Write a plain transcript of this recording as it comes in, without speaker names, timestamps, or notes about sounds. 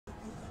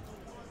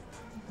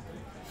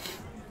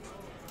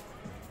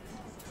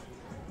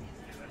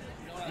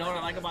know what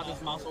I like about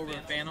this mouse over the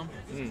Phantom?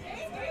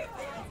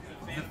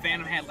 The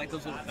Phantom had like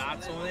those little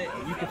dots on it,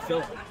 and you could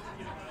feel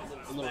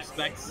the little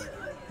specks.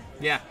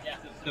 Yeah.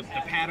 The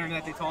pattern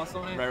that they toss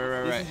on it.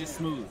 Right. This is just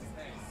smooth.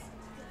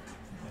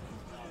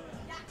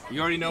 You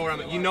already know where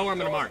I'm. You know where I'm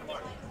gonna mark.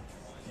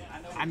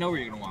 I know where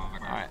you're gonna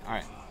walk. All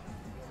right.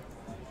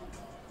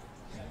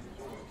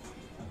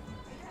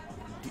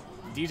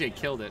 DJ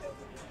killed it.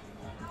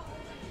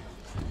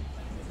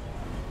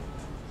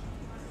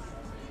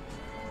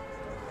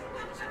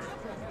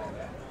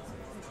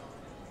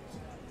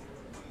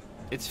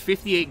 It's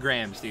 58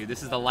 grams, dude.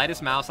 This is the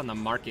lightest mouse on the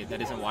market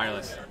that isn't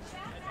wireless.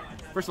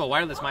 First of all,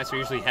 wireless mice are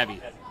usually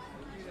heavy.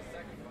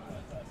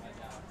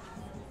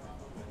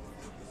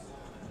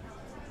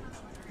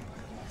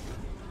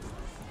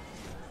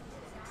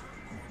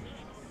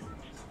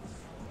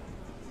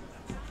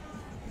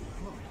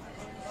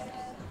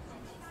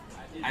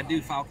 I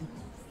do, Falcon.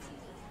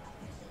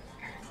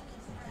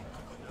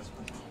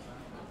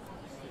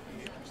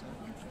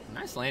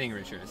 Nice landing,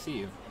 Richard. I see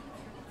you.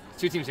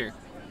 Two teams here.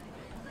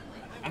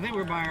 I think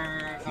we're by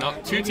our... No,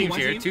 two teams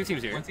here. Team? 2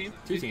 teams here. One team?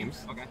 Two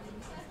teams. Okay.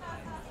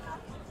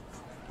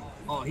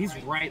 Oh, he's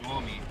right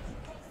on me.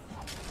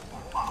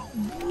 Oh,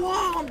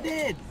 wow, I'm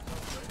dead.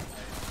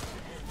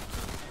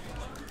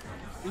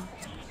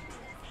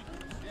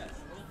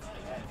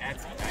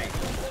 That's tight.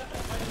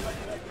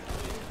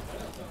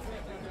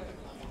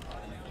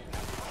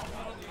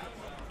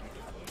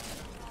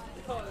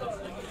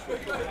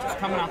 He's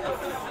coming out the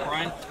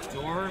front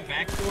door,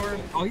 back door.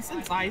 Oh, he's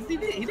inside. He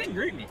didn't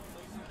greet me.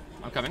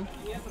 I'm coming.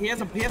 He has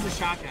a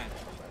shotgun.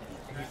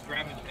 He's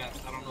grabbing the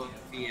vest. I don't know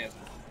if he is.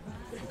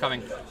 I'm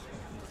coming.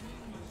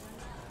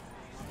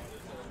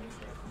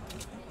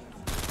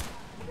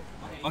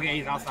 Okay,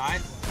 he's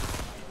outside.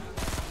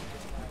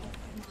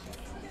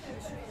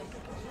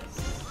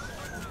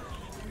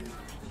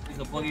 He's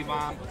a boogie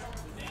bomb.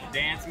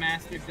 Dance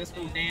master,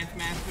 disco dance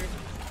master.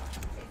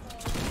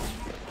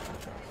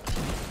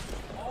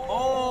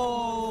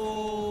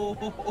 Oh,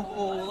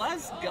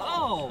 let's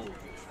go.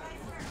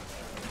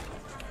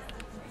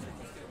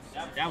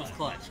 That was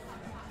clutch.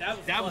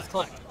 That was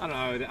clutch. I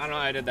don't know how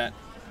I did that.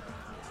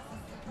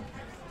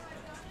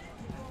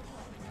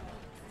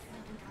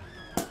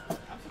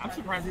 I'm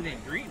surprised he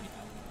didn't greet me.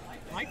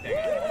 I like that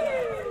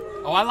guy.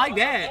 Oh, I like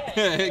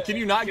that. Can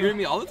you not greet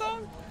me all the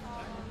time?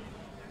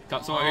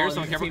 Someone here,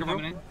 someone careful.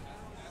 In.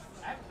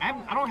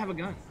 I don't have a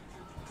gun.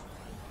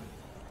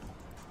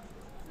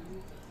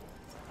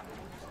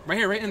 Right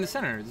here, right in the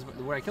center. This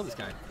is where I killed this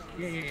guy.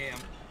 Yeah.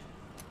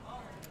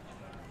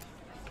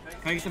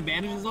 Can I get some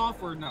bandages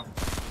off or no?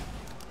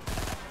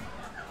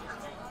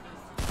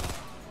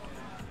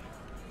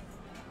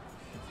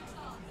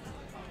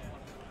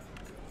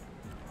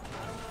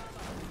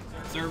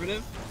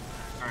 Conservative?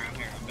 Alright, I'm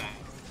here. I'm back.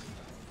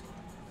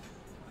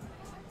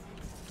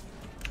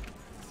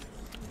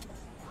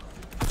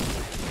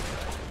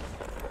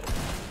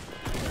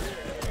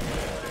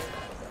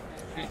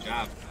 Good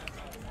job.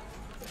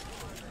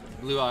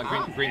 Blue,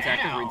 green tack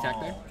there, green tack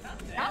there.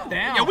 Calm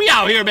down. Yeah, we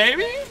out here,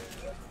 baby.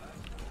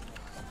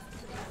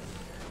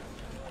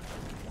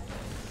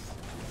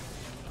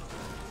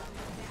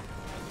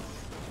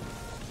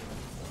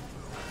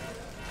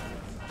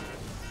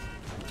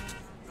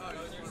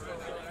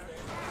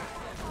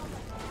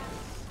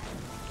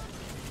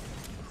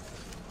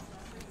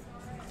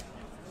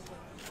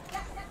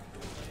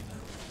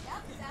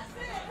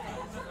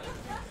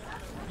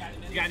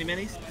 You got any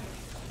minis?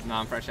 No,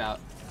 I'm fresh out.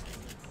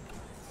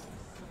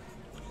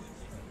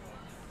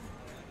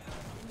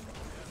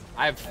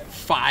 I have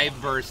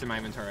 5 bursts in my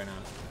inventory right now.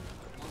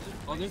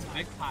 Oh, there's a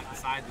big pot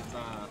beside this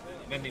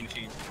vending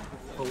machine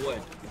for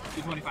wood.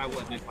 225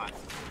 wood, big pot.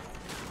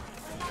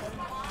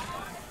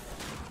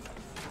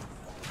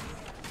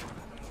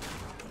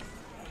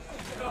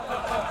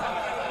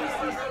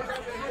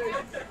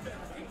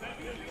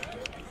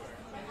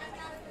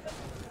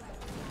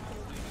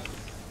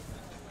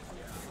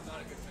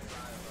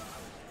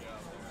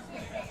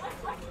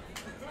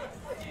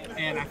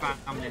 And I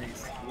found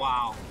minis.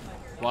 Wow.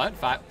 What?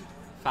 5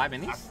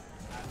 minis?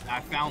 I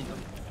found them.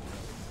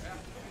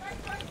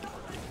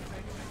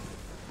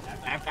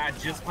 After I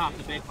just popped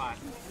the big pot.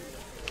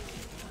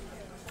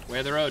 Way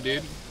of the road,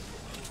 dude.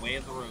 Way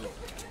of the road.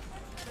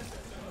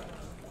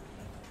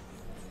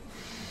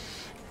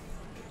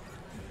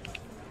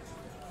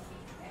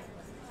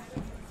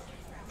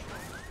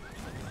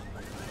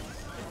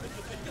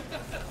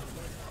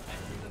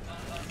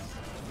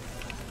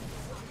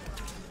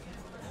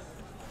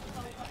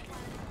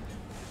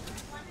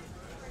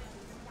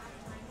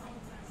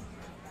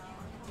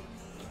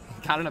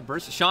 Got enough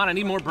bursts. Sean, I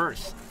need more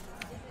bursts.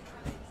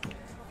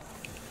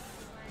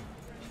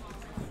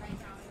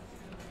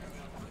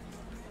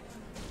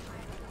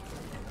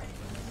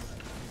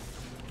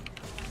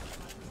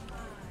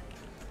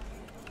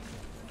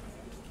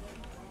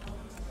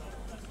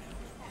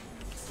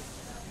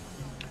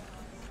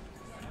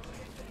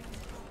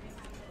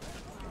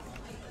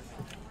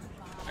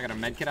 I got a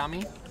med kit on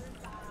me.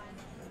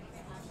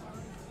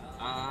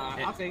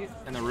 I'll take it.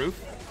 And the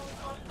roof.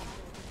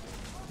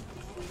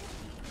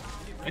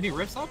 Any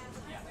rifts up?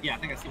 Yeah, I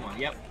think I see one.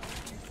 Yep.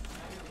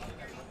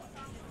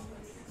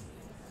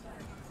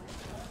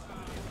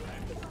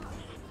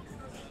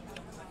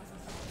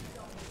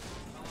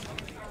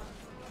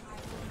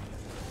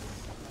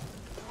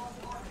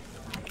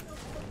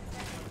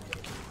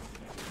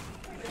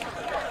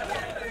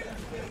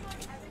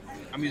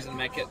 I'm using the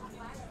med kit.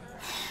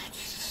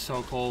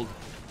 So cold.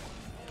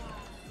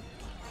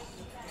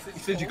 You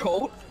said you're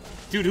cold?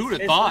 Dude, who would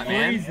have thought,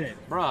 freezing. man?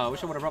 Bro, I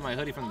wish I would have brought my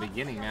hoodie from the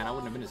beginning, man. I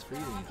wouldn't have been as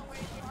freezing.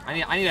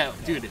 I need a,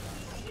 dude.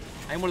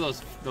 I need one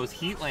of those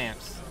heat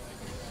lamps.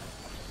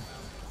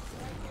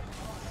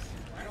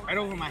 Right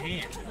over my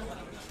hand.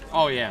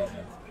 Oh yeah.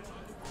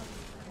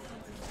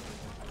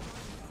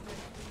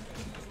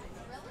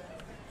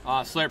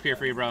 Slurp here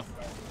for you, bro.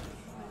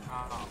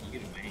 Oh, you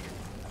get in my hand.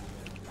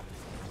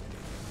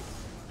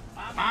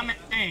 My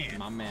man.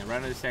 My man, right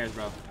under the stairs,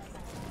 bro.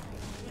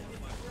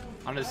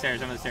 Under the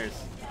stairs, under the stairs.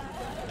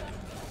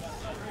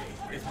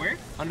 It's where?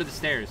 Under the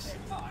stairs.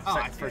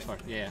 Oh, First floor.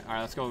 Yeah. All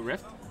right, let's go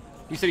Rift.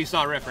 You said you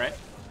saw Rift, right?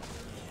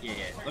 Yeah.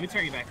 Let me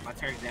turn you back. I'll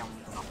turn it down.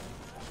 All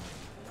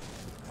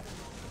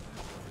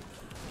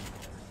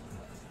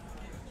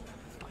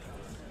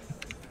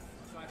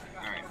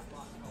right.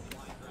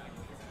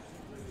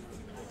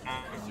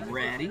 I'm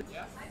ready.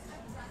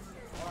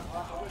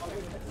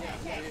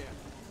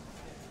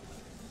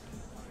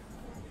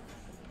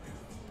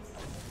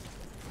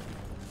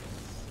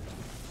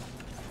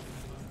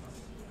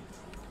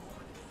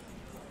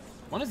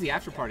 When does the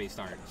after party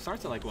start? It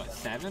starts at like what,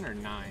 7 or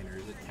 9, or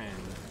is it 10?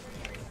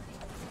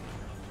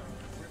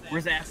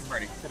 Where's the after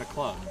party? It's at a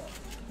club.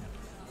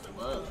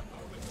 Whoa.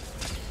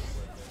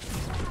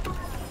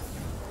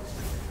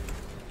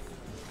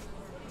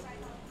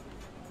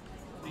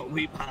 Oh,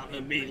 we about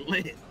to be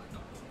lit.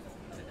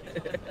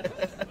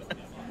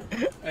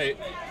 Hey.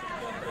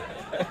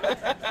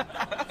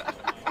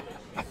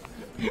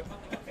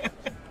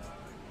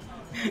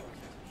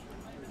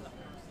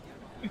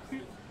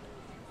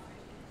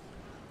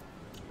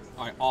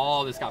 Alright,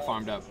 all this got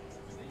farmed up.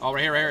 Oh,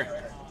 right here, right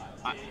here.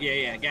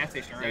 Yeah, gas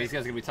station, right? Yeah, these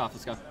guys are gonna be tough.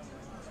 Let's go.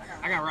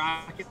 I got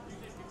rocket.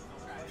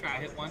 Try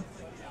to hit one.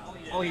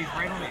 Oh, he's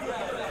right on me.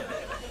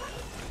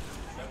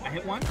 I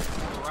hit one.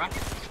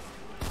 Rocket.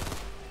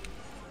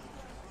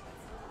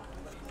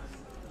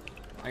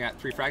 I got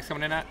 3 frags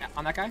coming in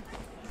on that guy.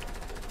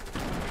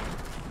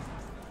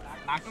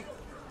 Knocked him.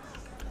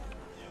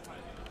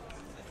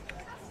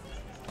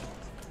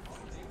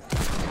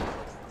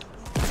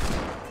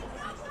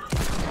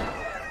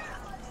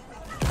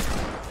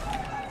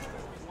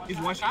 He's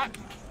one shot.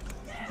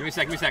 Give me a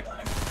sec, give me a sec.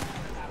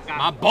 Got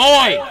My him.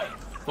 boy!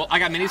 Well, I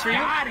got minis for you.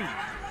 Got him.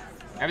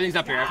 Everything's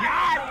up here. Got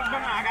him. No,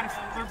 I got a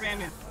slurp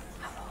and in.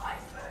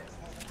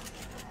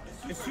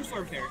 There's 2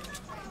 slurps there.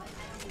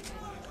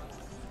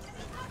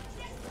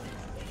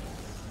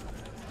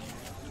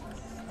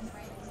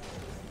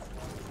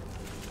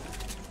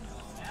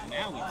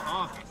 Now we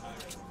talking.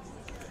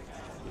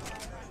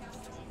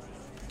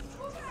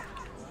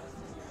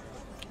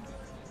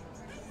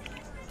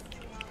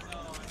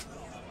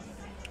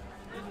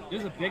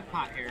 There's a big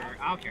pot here.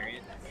 I'll carry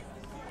it.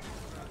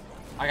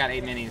 I got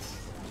 8 minis.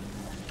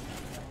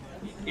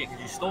 Yeah, because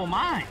you stole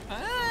mine.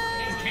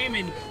 You came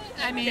and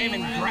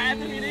grabbed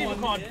me. You didn't even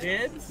call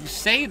dibs. You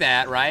say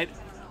that, right?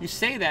 You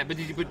say that, but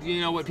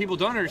you know what people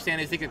don't understand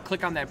is they could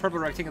click on that purple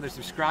rectangular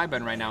subscribe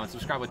button right now and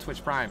subscribe with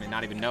Twitch Prime and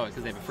not even know it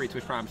because they have a free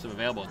Twitch Prime sub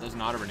available. It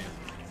doesn't auto renew.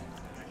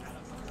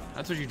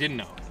 That's what you didn't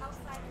know.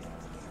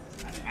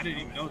 I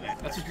didn't even know that.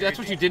 That's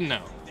what you didn't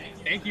know.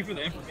 Thank you for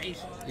the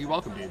information. You're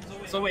welcome, dude.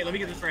 So wait, let me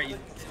get this right. You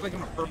click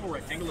on a purple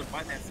rectangular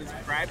button that says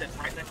subscribe. That's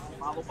right next to the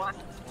follow button.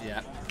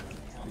 Yeah,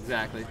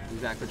 exactly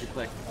what you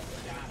click.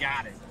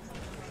 Got it.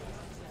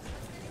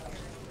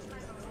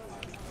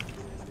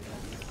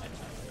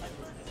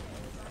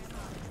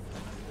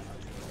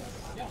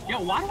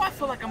 Yo, why do I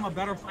feel like I'm a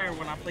better player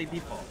when I play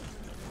default?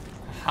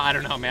 I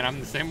don't know, man. I'm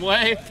the same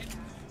way.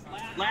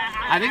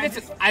 I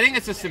think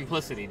it's a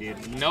simplicity,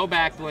 dude. No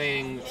back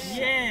blings.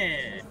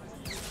 Yeah.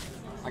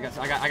 I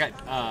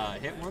got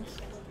hit once.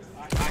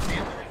 I see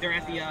them. They're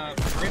at the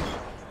bridge.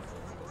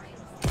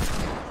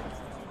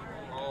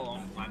 Oh,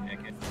 my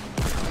naked.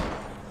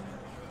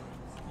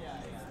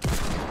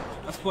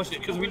 Let's push it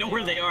because we know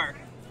where they are.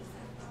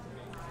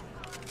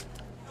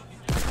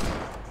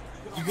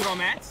 You good on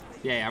mats?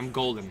 Yeah, I'm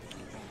golden.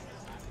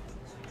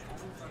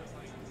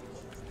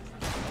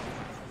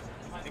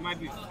 They might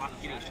be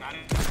getting shot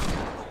at.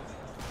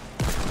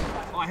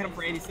 Oh, I hit him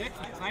for 86.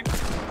 Sniper.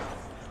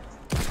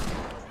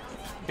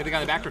 Hit the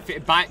guy in the back for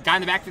guy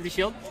in the back for the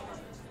shield.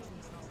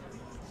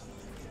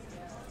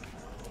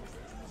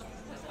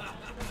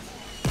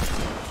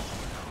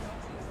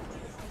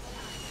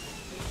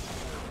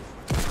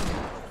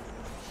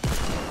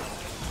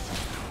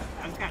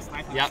 I just got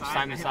sniped. Yep,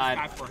 sniped inside.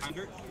 I hit this guy for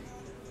 100.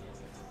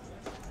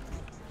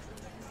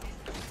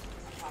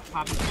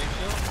 Pop his big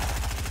shield.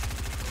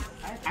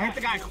 I hit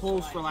the guy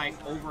close for like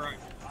over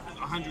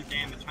 100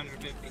 damage,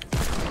 150.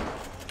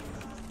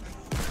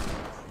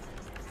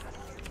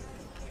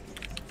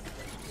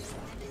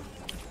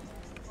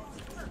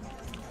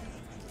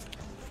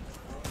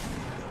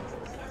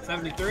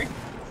 73,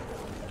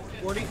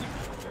 40,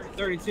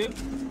 32,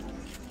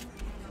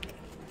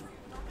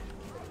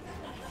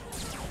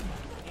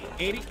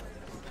 80.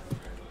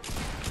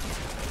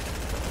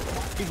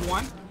 He's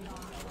one.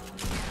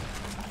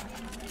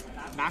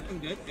 Knocked him.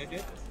 Good, good,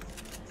 good.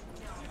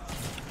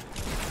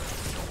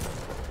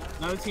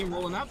 Another team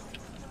rolling up.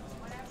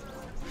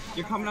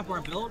 You're coming up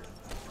our build.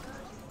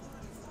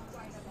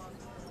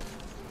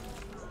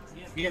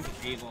 He has a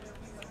table.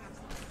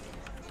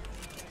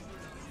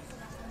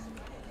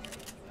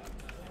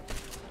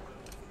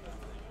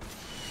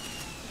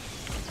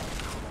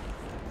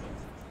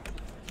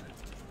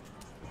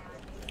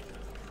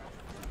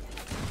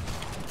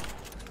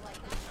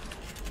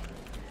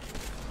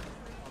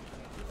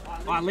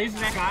 Oh, I lasered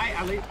that guy.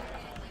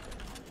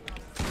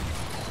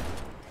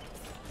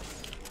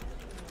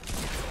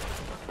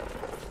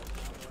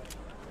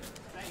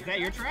 Is that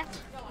your track?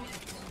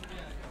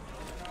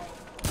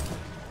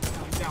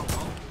 He's down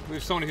low. We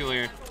have someone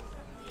here.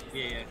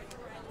 Yeah, yeah.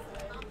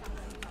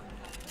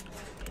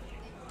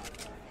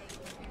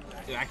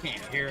 Dude, I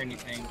can't hear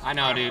anything. I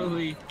know, dude.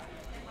 Really,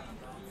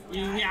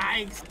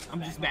 yikes.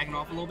 I'm just backing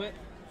off a little bit.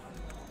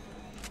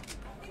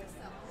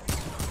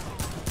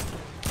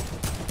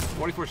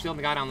 44 shield,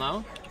 the guy down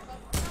low.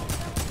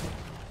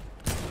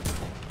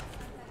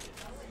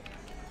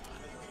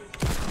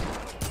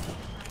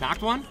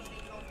 Knocked one.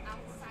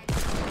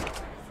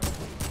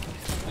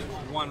 There's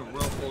one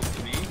real close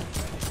to me.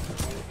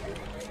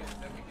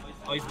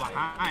 Oh, he's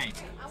behind.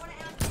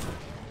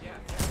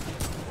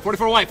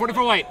 44 white,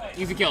 44 white.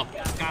 Easy kill.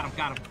 Got him,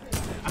 got him.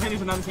 I think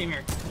there's another team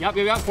here.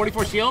 Yep.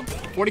 44 shield,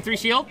 43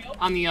 shield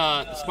on the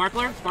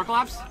Sparkle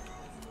Ops.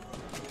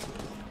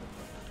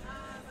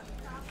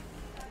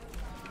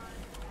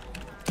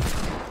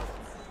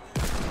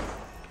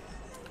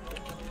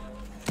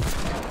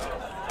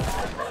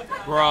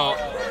 Bro.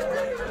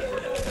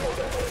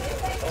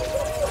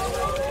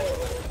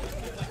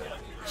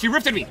 She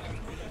rifted me.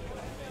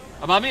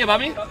 Above me.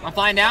 I'm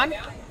flying down.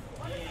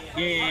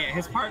 Yeah.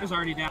 His partner's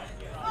already down.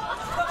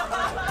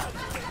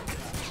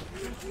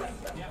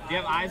 Do you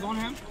have eyes on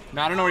him?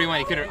 No, I don't know where he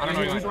went. I don't know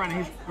where he He's went.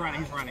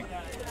 running.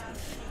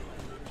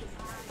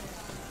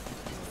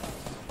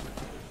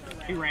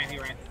 He ran.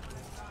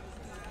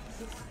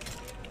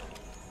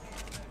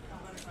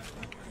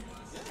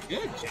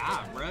 Good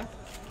job, bruh.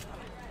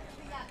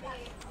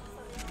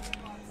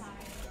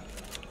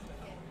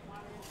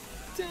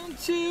 Down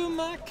to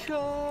my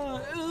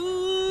car.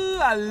 Ooh,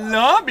 I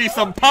love me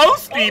some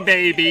posty,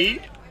 baby.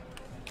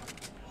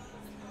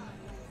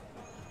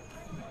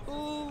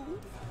 Ooh.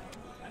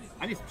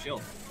 I need some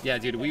chill. Yeah,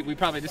 dude. We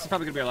probably this is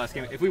probably gonna be our last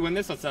game. If we win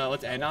this, let's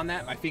end on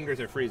that. My fingers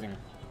are freezing.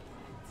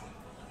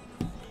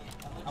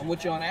 I'm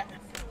with you on that.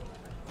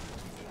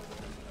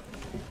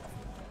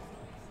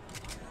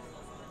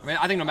 I mean,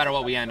 I think no matter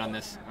what we end on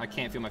this, I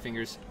can't feel my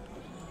fingers.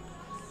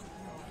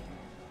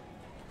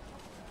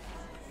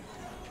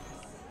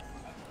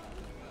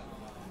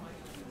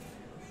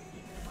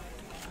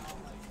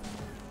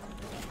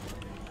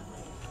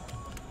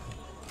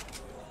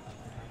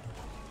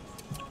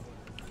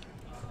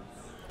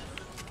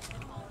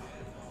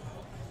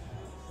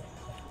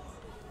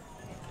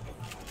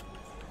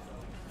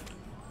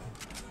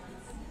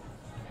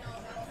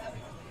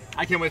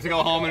 I can't wait to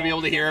go home and be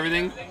able to hear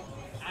everything.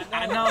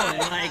 I know,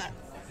 like,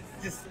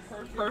 just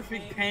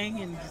perfect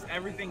ping and just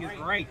everything is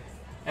right.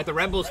 At the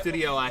Red Bull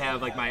studio, I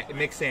have like my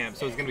mix amp,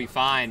 so it's gonna be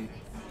fine.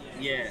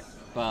 Yeah.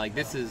 But like,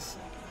 this is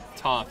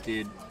tough,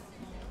 dude.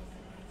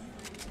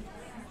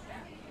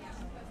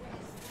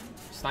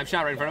 Snipe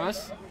shot right in front of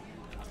us.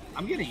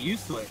 I'm getting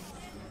used to it.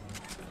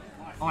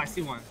 Oh, I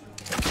see one.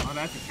 Oh,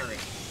 that's a turret.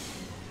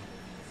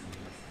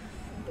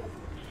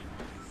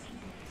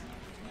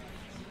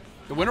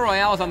 The Winter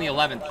Royale is on the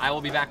 11th. I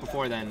will be back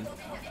before then.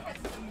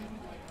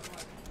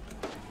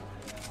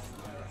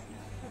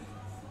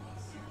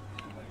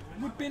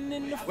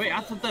 Wait, I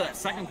thought the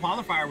second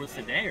qualifier was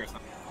today or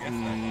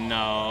something.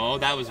 No,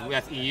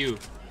 that's EU.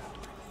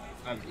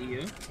 That was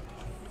EU?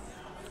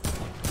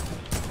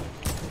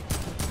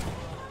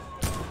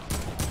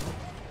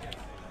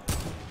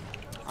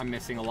 I'm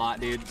missing a lot,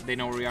 dude. They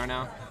know where we are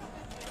now.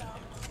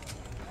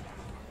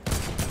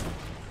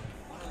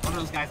 One of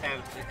those guys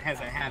has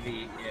a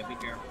heavy. Yeah, be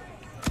careful.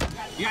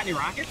 You got any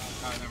rockets?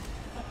 Oh,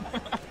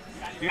 never.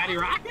 You got any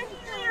rockets?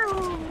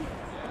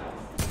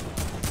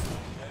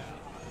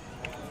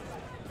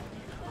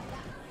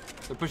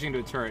 They're pushing into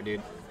a turret,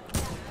 dude.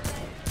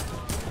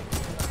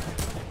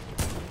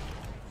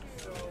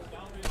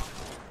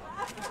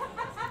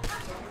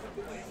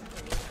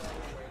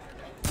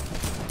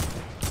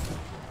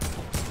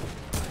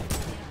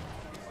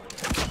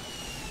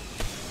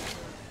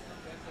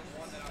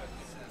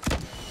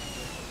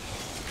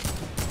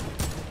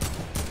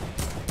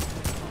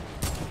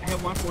 I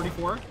hit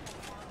 144.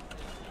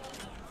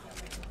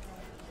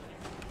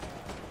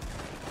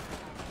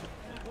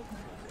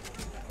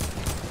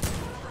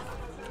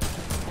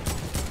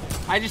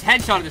 I just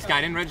headshotted this guy.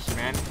 I didn't register,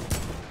 man.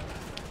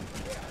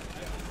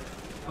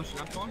 Pushing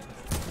up to him.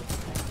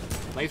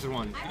 Laser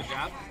one. Good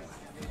job.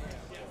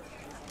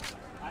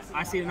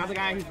 I see another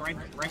guy who's right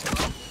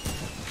below.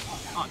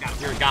 Oh, got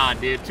him. You're gone,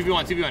 dude.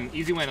 2v1, 2v1.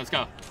 Easy win. Let's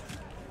go.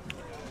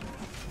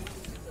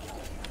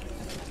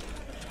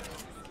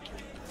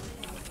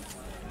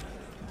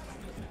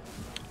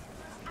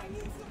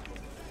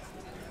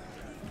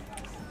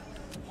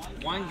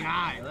 One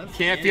guy.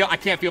 I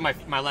can't feel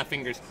my left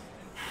fingers.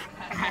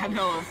 I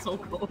know, it's so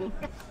cold.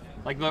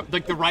 Like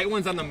the right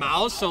one's on the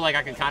mouse, so like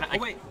I can kind of. Oh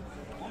wait.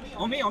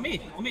 On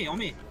me.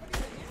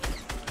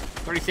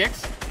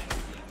 36.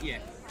 Yeah.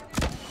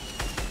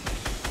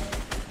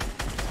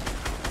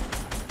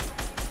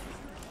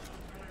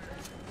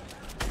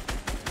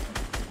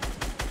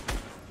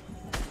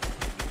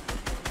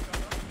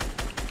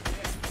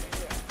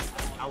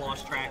 I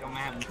lost track. I'm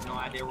having no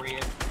idea where he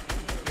is.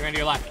 You're into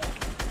your left.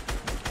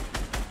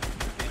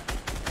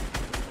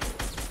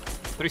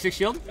 36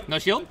 shield? No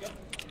shield?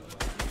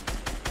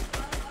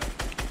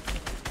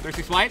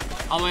 36 white?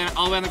 All the way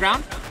on the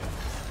ground?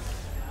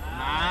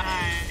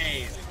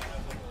 Nice.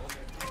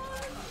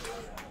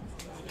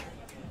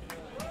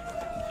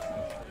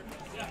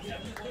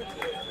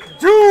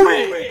 Do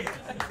it!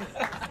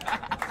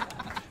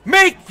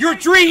 Make your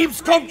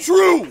dreams come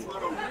true!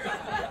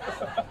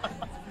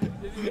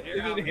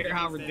 You need to hear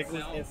how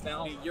ridiculous it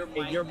sounds. Your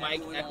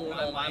mic echoing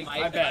on my mic.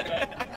 I bet.